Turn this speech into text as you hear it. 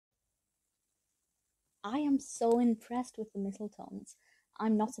I am so impressed with the Mistle-Tones.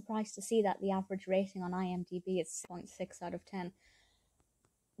 I'm not surprised to see that the average rating on IMDb is 6.6 out of 10.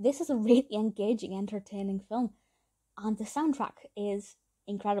 This is a really engaging, entertaining film, and the soundtrack is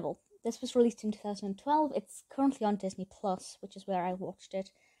incredible. This was released in 2012. It's currently on Disney Plus, which is where I watched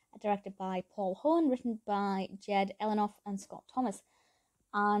it. Directed by Paul Hoen, written by Jed Elinoff and Scott Thomas,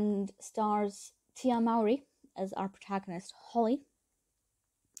 and stars Tia Mowry as our protagonist Holly.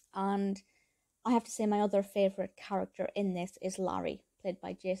 And I have to say, my other favourite character in this is Larry, played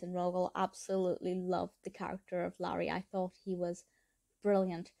by Jason Rogel. Absolutely loved the character of Larry. I thought he was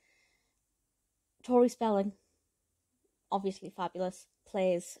brilliant. Tori Spelling, obviously fabulous,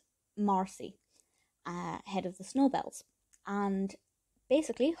 plays Marci, head of the Snowbells. And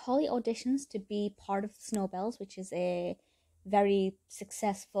basically, Holly auditions to be part of the Snowbells, which is a very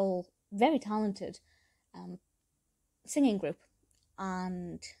successful, very talented singing group.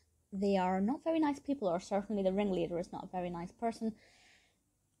 And they are not very nice people, or certainly the ringleader is not a very nice person.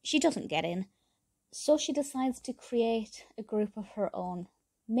 She doesn't get in, so she decides to create a group of her own,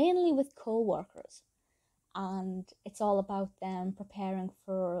 mainly with co-workers. And it's all about them preparing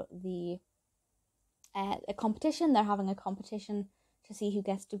for a competition. They're having a competition to see who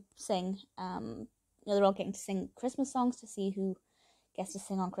gets to sing. They're all getting to sing Christmas songs to see who gets to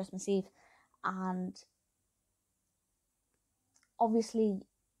sing on Christmas Eve. And obviously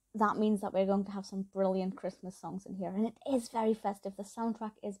that means that we're going to have some brilliant Christmas songs in here. And it is very festive. The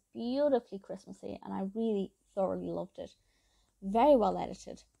soundtrack is beautifully Christmassy, and I really thoroughly loved it. Very well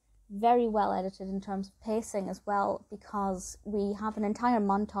edited. Very well edited in terms of pacing as well, because we have an entire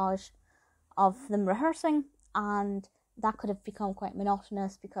montage of them rehearsing, and that could have become quite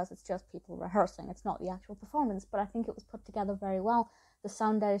monotonous because it's just people rehearsing. It's not the actual performance, but I think it was put together very well. The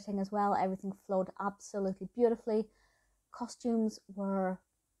sound editing as well, everything flowed absolutely beautifully. Costumes were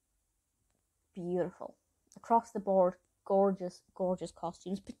beautiful. Across the board, gorgeous, gorgeous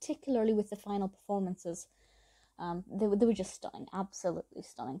costumes, particularly with the final performances. They were just stunning, absolutely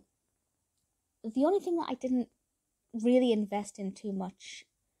stunning. The only thing that I didn't really invest in too much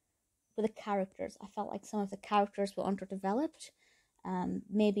were the characters. I felt like some of the characters were underdeveloped.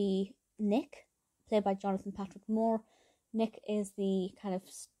 Maybe Nick, played by Jonathan Patrick Moore. Nick is the kind of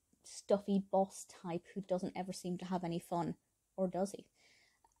stuffy boss type who doesn't ever seem to have any fun, or does he?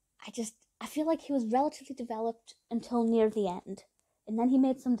 I feel like he was relatively developed until near the end, and then he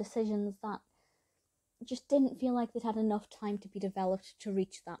made some decisions that just didn't feel like they'd had enough time to be developed to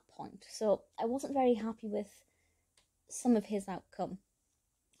reach that point. So I wasn't very happy with some of his outcome.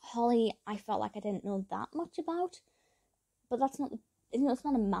 Holly, I felt like I didn't know that much about, but that's not, it's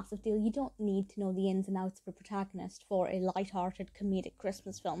not a massive deal. You don't need to know the ins and outs of a protagonist for a light-hearted comedic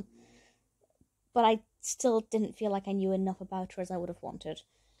Christmas film. But I still didn't feel like I knew enough about her as I would have wanted.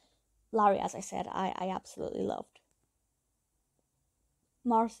 Larry, as I said, I absolutely loved.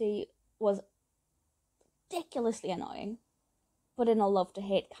 Marci was ridiculously annoying, but in a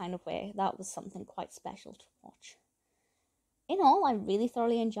love-to-hate kind of way. That was something quite special to watch. In all, I really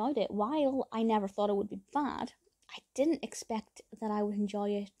thoroughly enjoyed it. While I never thought it would be bad, I didn't expect that I would enjoy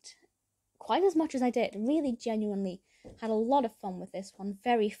it quite as much as I did. Really, genuinely had a lot of fun with this one.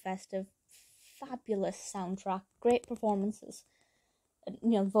 Very festive, fabulous soundtrack, great performances.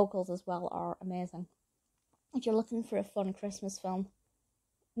 Vocals as well are amazing. If you're looking for a fun Christmas film,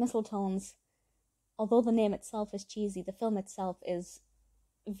 Mistle-Tones, although the name itself is cheesy, the film itself is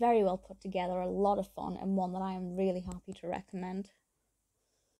very well put together, a lot of fun, and one that I am really happy to recommend.